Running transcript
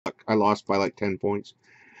I lost by like 10 points.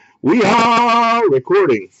 We are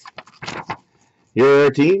recording. Here are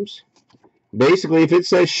our teams. Basically, if it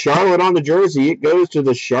says Charlotte on the jersey, it goes to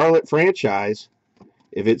the Charlotte franchise.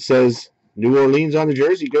 If it says New Orleans on the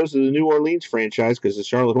jersey, it goes to the New Orleans franchise because the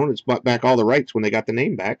Charlotte Hornets bought back all the rights when they got the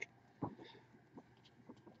name back.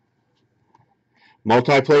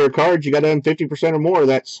 Multiplayer cards, you got to earn 50% or more.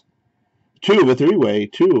 That's 2 of a 3-way,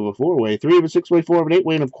 2 of a 4-way, 3 of a 6-way, 4 of an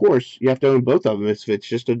 8-way, and of course, you have to own both of them if it's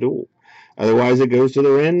just a duel. Otherwise, it goes to the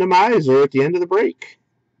randomizer at the end of the break.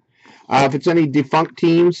 If it's any defunct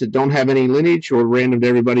teams that don't have any lineage or random to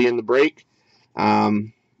everybody in the break, I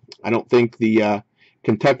don't think the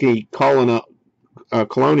Kentucky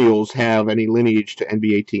Colonials have any lineage to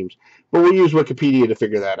NBA teams. But we'll use Wikipedia to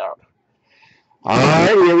figure that out. All right,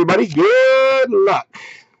 everybody, good luck.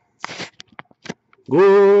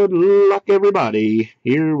 Good luck, everybody.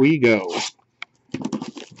 Here we go.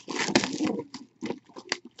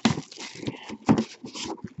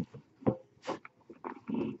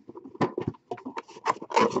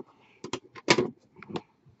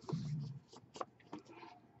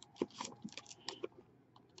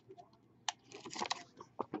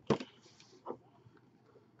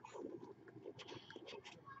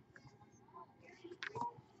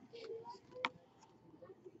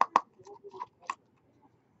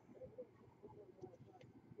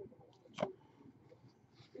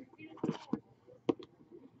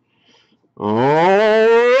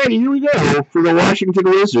 Alright, here we go for the Washington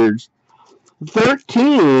Wizards.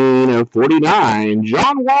 13 of 49,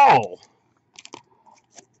 John Wall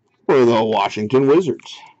for the Washington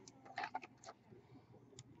Wizards.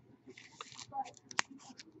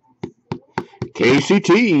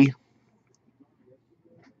 KCT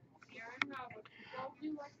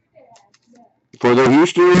for the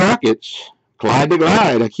Houston Rockets. Clyde the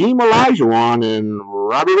Glide, Hakeem Olajuwon, and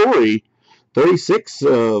Robert Horry. 36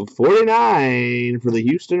 of 49 for the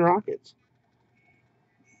Houston Rockets.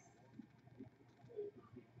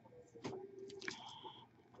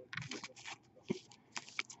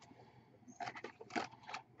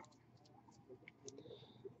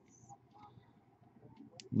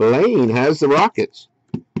 Blaine has the Rockets.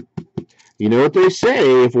 You know what they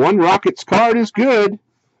say, if one Rockets card is good,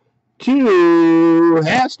 2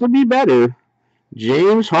 has to be better.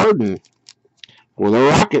 James Harden for the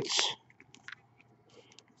Rockets.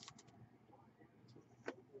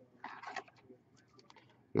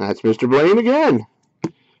 That's Mr. Blaine again.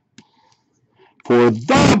 For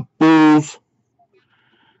the Bulls,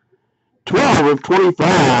 12 of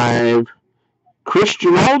 25,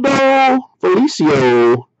 Cristiano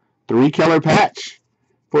Felicio, 3-color patch.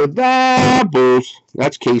 For the Bulls,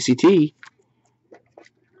 that's KCT.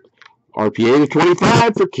 RPA to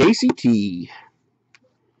 25 for KCT.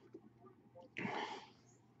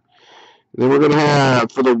 Then we're going to have,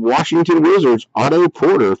 for the Washington Wizards, Otto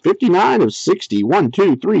Porter, 59 of 60. 1,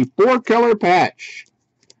 2, 3, 4-color patch.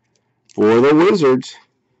 For the Wizards,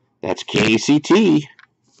 that's KCT.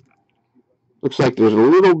 Looks like there's a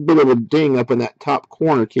little bit of a ding up in that top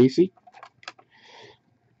corner, Casey.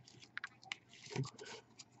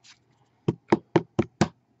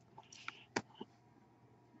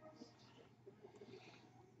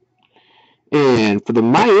 And for the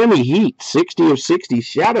Miami Heat, 60 of 60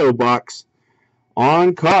 shadow box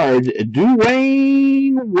on cards,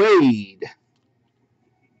 Dwayne Wade.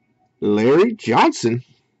 Larry Johnson.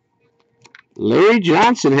 Larry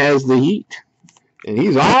Johnson has the Heat, and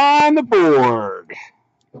he's on the board.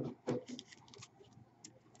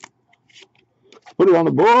 Put it on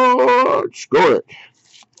the board. Score it.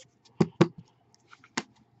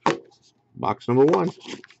 Box number 1.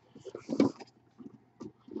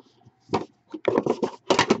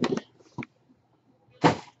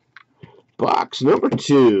 Box number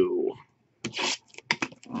 2.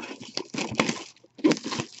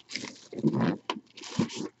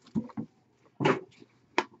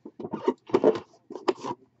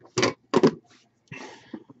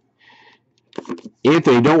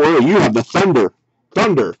 Anthony, don't worry, you have the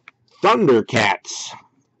Thundercats.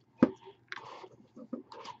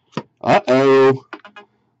 Uh-oh.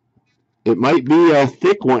 It might be a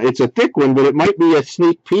thick one. It's a thick one, but it might be a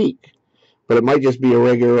sneak peek. But it might just be a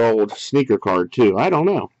regular old sneaker card, too. I don't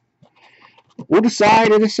know. We'll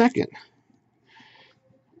decide in a second.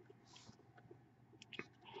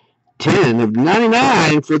 10 of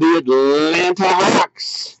 99 for the Atlanta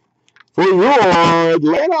Hawks. For your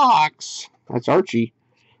Atlanta Hawks. That's Archie.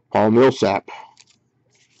 Paul Millsap.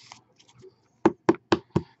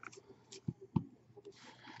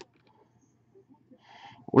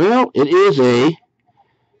 Well, it is a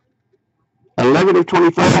 11 of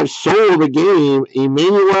 25 soul of the game,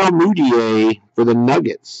 Emmanuel Mudiay for the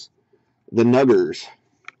Nuggets. the Nuggers.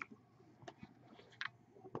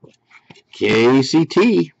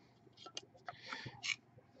 KCT.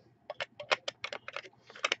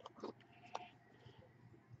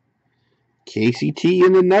 KCT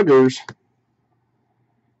and the Nuggers.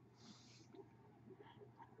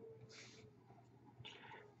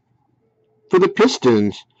 For the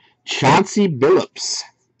Pistons, Chauncey Billups.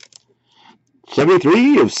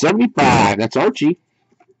 73 of 75. That's Archie.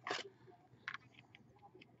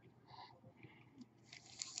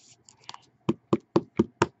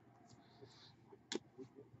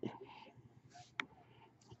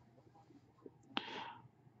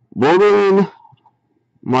 Boban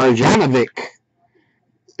Marjanovic.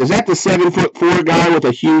 Is that the 7'4" guy with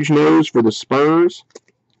a huge nose for the Spurs?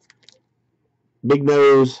 Big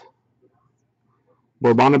nose.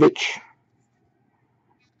 Bobanovic.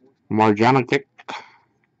 Marjanovic. I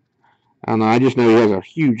don't know. I just know he has a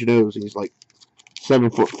huge nose. He's like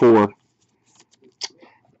 7'4".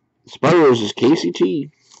 Spurs is KCT.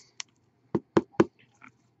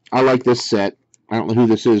 I like this set. I don't know who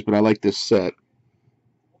this is, but I like this set.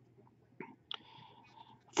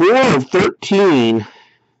 4 of 13.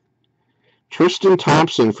 Tristan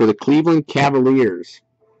Thompson for the Cleveland Cavaliers.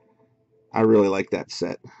 I really like that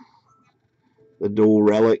set. The dual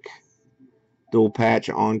relic, dual patch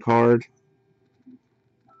on card.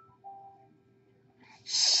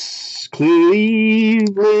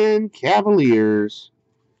 Cleveland Cavaliers.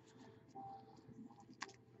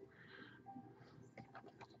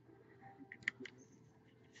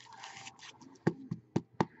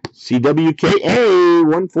 CWKA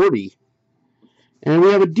 140. And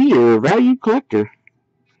we have a deer value collector.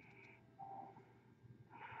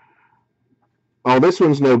 Oh, this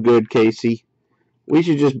one's no good, Casey. We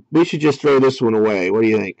should just throw this one away. What do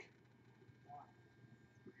you think?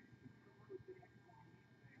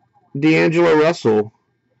 D'Angelo Russell,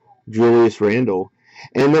 Julius Randle,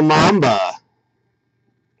 and the Mamba.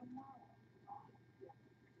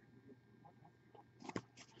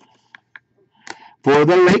 For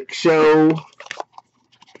the Lake Show.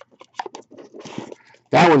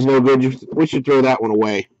 That one's no good. We should throw that one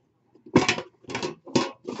away.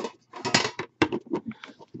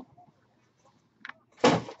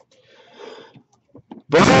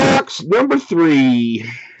 Box number 3.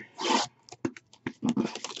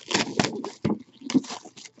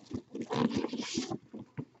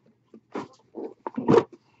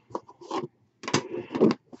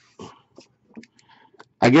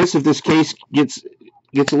 I guess if this case gets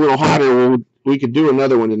a little hotter, we could do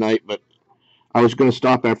another one tonight, but I was going to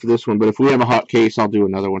stop after this one. But if we have a hot case, I'll do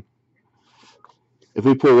another one. If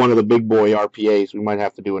we pull one of the big boy RPAs, we might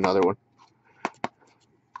have to do another one.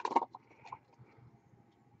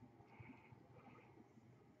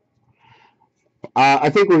 I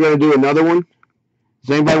think we're going to do another one.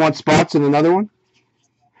 Does anybody want spots in another one?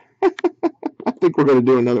 I think we're going to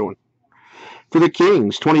do another one. For the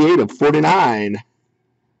Kings, 28 of 49.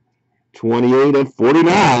 28 of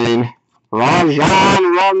 49.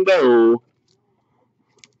 Rajon Rondo.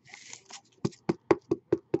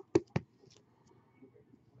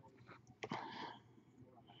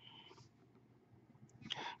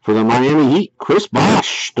 For the Miami Heat, Chris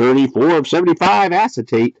Bosh, 34 of 75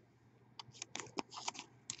 acetate.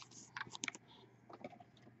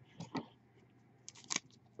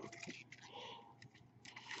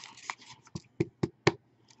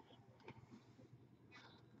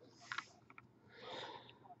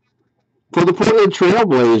 For the Portland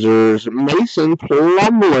Trailblazers, Mason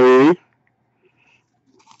Plumlee.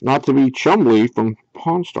 Not to be Chumley from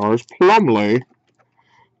Pawn Stars, Plumlee.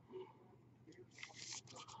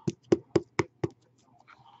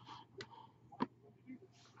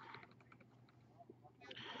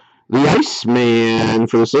 The Iceman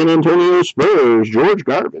for the San Antonio Spurs, George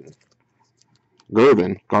Garvin.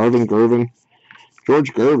 George Gervin,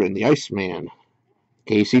 the Iceman.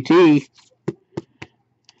 KCT.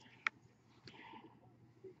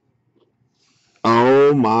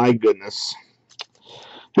 Oh my goodness.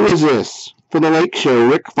 Who is this? For the Lake Show,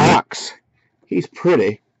 Rick Fox. He's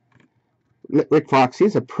pretty. Rick Fox,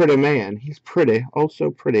 he's a pretty man. He's pretty. Oh, so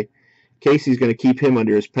pretty. Casey's going to keep him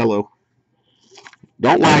under his pillow.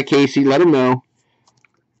 Don't lie, Casey. Let him know.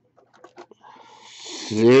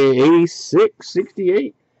 86,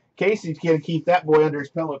 68. Casey's going to keep that boy under his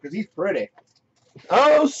pillow because he's pretty.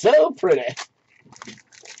 Oh, so pretty.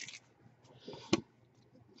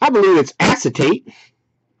 I believe it's acetate.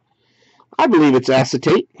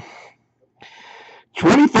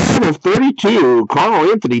 25 of 32. Karl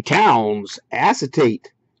Anthony Towns.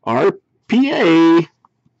 Acetate. RPA.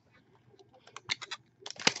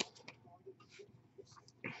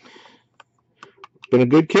 Been a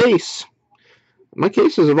good case. My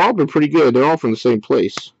cases have all been pretty good. They're all from the same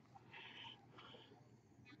place.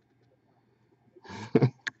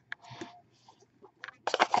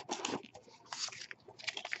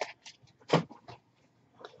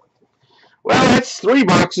 Well, that's 3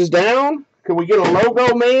 boxes down. Can we get a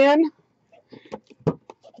logo man?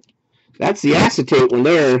 That's the acetate one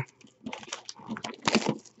there.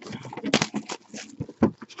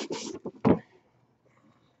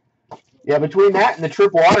 Yeah, between that and the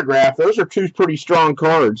triple autograph, those are 2 pretty strong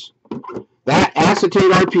cards. That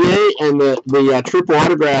acetate RPA and the triple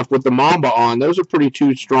autograph with the Mamba on, those are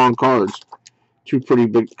 2 strong cards. 2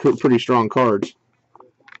 pretty strong cards.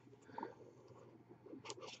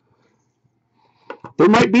 There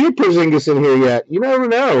might be a Porzingis in here yet. You never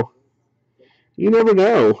know. You never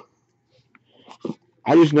know.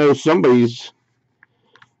 I just know somebody's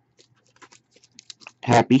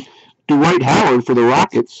happy. Dwight Howard for the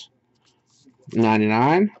Rockets.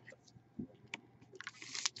 99.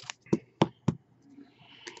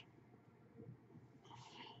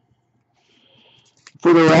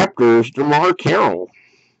 For the Raptors, DeMar Carroll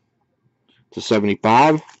to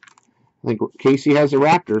 75. I think Casey has the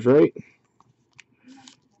Raptors, right?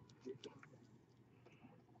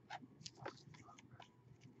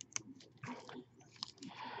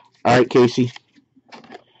 All right, Casey.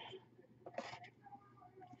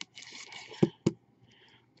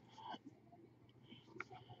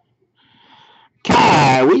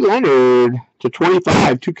 Kawhi Leonard to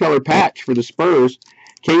 25, 2-color patch for the Spurs.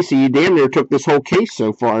 Casey, you damn near took this whole case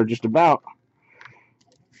so far, just about.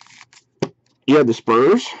 You have the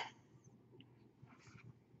Spurs.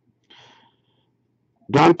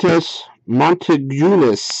 Dantas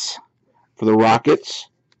Montegulis for the Rockets.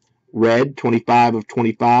 Red, 25 of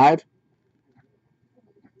 25.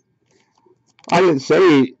 I didn't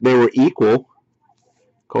say they were equal.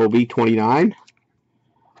 Kobe, 29.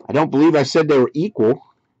 I don't believe I said they were equal.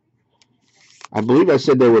 I believe I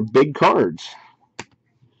said they were big cards.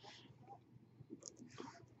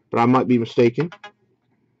 But I might be mistaken.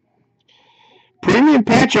 Premium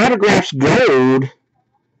patch autographs gold.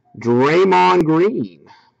 Draymond Green.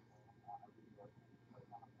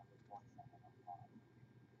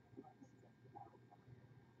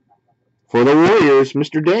 For the Warriors,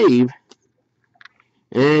 Mr. Dave.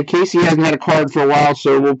 And Casey hasn't had a card for a while,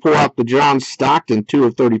 so we'll pull out the John Stockton 2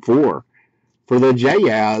 of 34 for the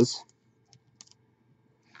Jazz.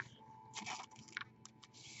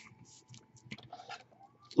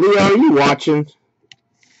 Leo, are you watching?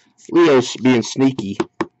 Leo's being sneaky.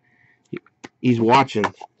 He's watching.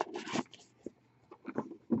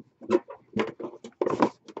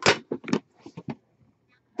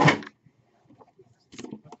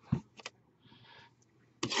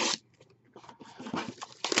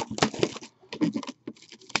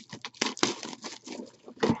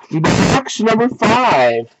 Box number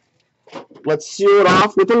 5. Let's seal it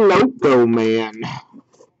off with a Logo Man.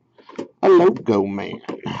 A Logo Man.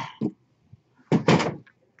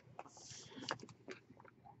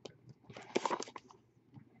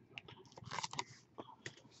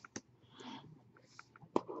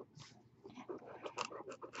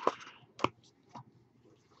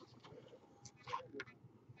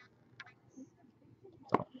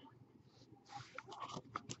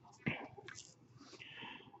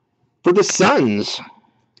 For the Suns,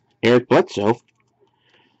 Eric Bledsoe,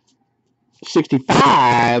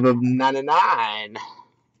 65 of 99.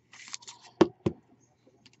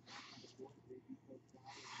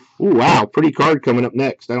 Ooh, wow, pretty card coming up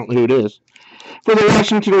next. I don't know who it is. For the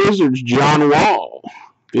Washington Wizards, John Wall,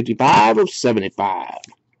 55 of 75.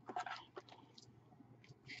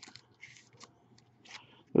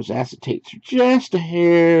 Those acetates are just a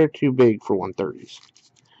hair too big for 130s.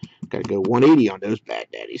 Gotta go 180 on those bad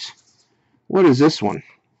daddies. What is this one?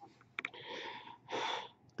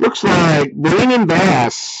 Looks like Brandon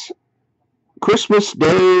Bass, Christmas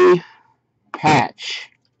Day patch.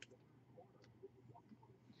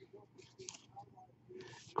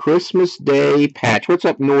 Christmas Day patch. What's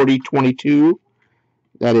up, Nordy 22?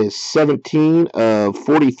 That is 17 of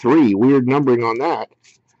 43. Weird numbering on that.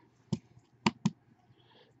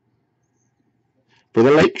 For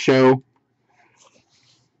the Lake Show,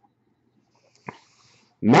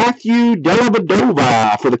 Matthew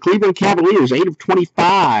Dellavedova for the Cleveland Cavaliers, 8 of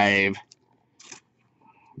 25.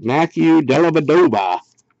 Matthew Dellavedova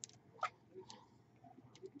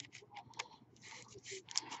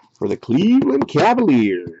for the Cleveland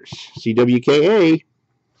Cavaliers. CWKA.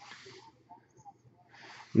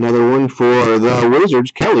 Another one for the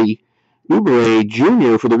Wizards, Kelly Oubre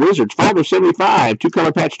Jr. for the Wizards, 5 of 75.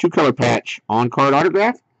 2-color patch, 2-color patch. On-card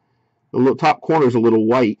autograph. The little top corner is a little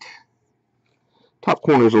white. Top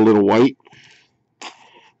corner is a little white.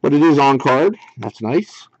 But it is on card. That's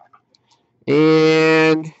nice.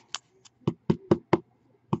 And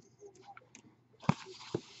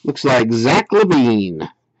looks like Zach Levine,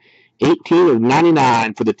 18 of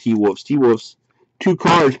 99 for the T-Wolves. T-Wolves, 2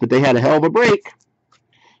 cards, but they had a hell of a break.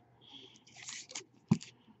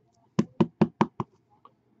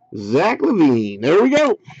 Zach Levine. There we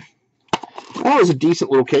go. That was a decent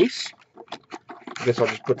little case. I guess I'll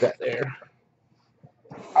just put that there.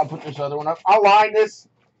 I'll put this other one up. I'll line this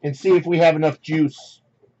and see if we have enough juice.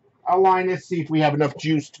 I'll line this, see if we have enough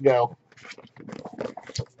juice to go.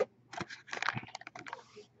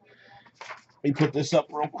 Let me put this up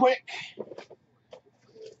real quick.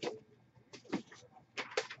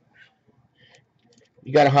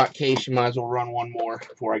 You got a hot case, you might as well run one more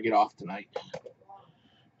before I get off tonight.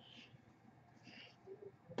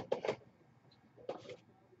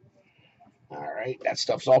 All right, that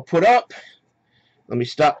stuff's all put up. Let me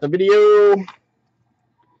stop the video.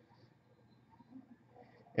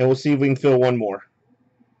 And we'll see if we can fill one more.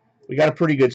 We got a pretty good